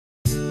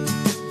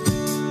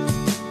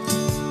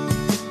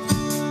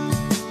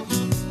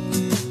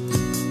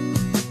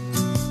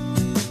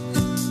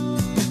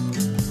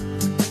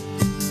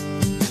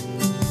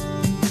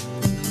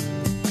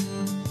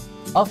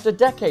After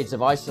decades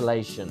of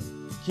isolation,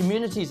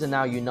 communities are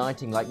now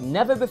uniting like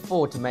never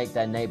before to make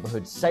their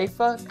neighborhoods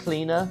safer,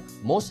 cleaner,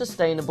 more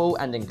sustainable,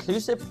 and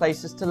inclusive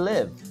places to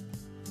live.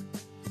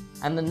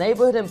 And the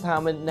Neighborhood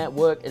Empowerment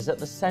Network is at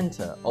the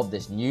center of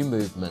this new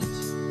movement.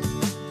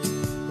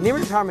 The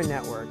Neighborhood Empowerment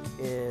Network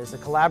is a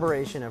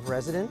collaboration of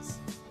residents,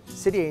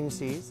 city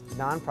agencies,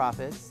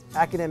 nonprofits,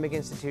 academic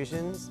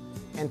institutions,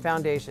 and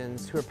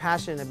foundations who are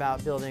passionate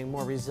about building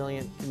more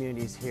resilient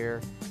communities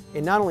here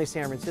in not only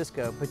San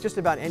Francisco, but just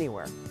about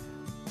anywhere.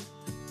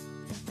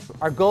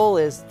 Our goal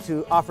is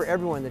to offer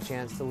everyone the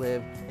chance to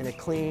live in a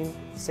clean,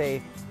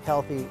 safe,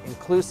 healthy,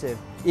 inclusive,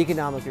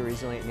 economically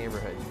resilient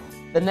neighborhood.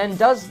 The NEN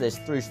does this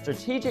through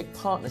strategic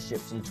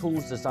partnerships and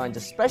tools designed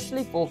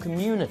especially for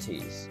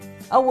communities.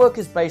 Our work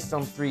is based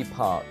on 3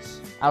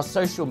 parts. Our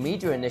social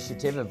media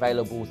initiative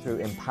available through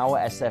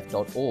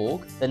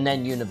empowersf.org, the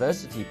NEN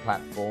University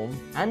platform,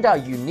 and our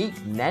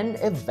unique NEN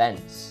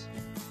events.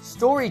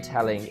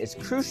 Storytelling is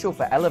crucial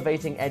for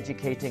elevating,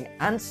 educating,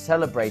 and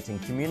celebrating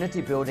community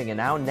building in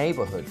our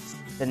neighborhoods.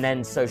 The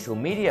NEN social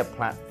media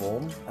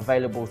platform,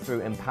 available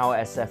through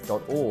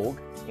empowersf.org,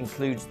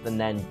 includes the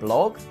NEN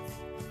blog,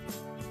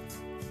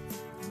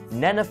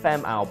 NEN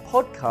FM, our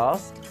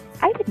podcast.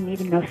 I didn't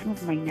even know some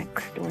of my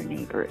next door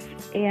neighbors,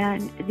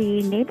 and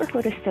the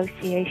neighborhood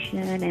association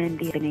and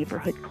the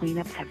neighborhood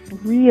cleanups have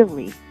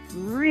really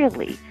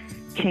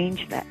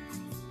changed that.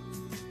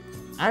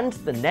 And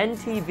the NEN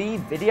TV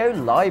video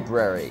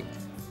library.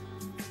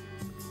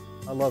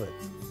 I love it.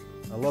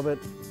 I love it,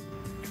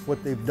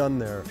 what they've done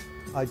there.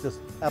 I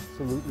just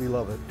absolutely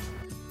love it.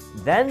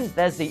 Then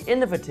there's the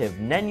innovative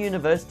NEN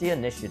University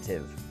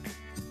initiative.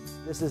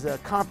 This is a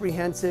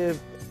comprehensive,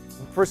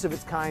 first of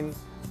its kind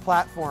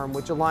platform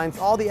which aligns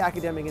all the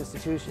academic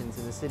institutions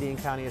in the city and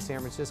county of San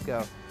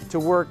Francisco to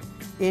work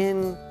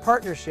in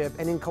partnership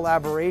and in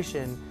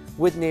collaboration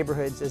with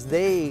neighborhoods as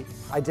they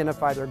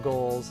identify their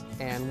goals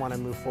and want to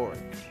move forward.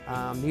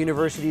 The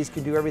universities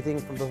can do everything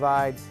from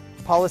provide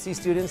policy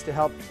students to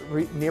help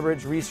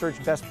neighborhoods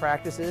research best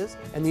practices,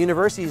 and the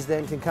universities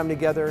then can come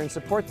together and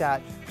support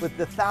that with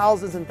the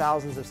thousands and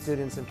thousands of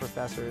students and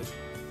professors.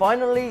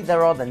 Finally,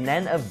 there are the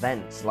NEN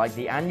events, like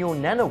the annual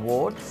NEN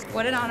Awards.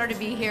 What an honor to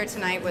be here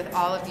tonight with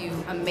all of you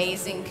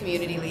amazing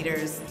community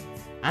leaders.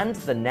 And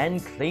the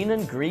NEN Clean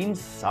and Green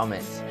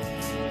Summit.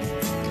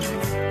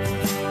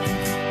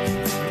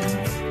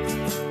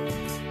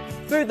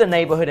 Through the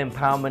Neighborhood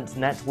Empowerment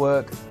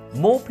Network,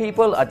 more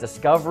people are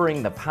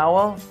discovering the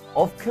power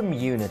of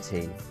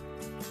community.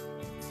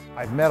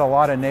 I've met a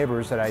lot of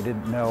neighbors that I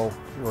didn't know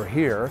were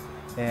here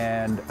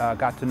and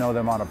got to know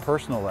them on a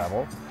personal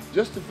level.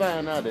 Just to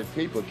find out that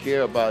people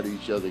care about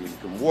each other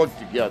and can work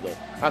together,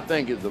 I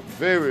think is a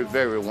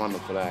very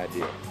wonderful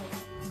idea.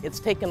 It's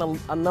taken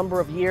a number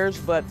of years,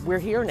 but we're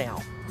here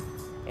now,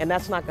 and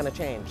that's not going to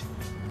change.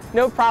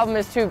 No problem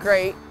is too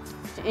great.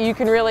 You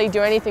can really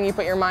do anything you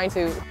put your mind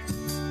to.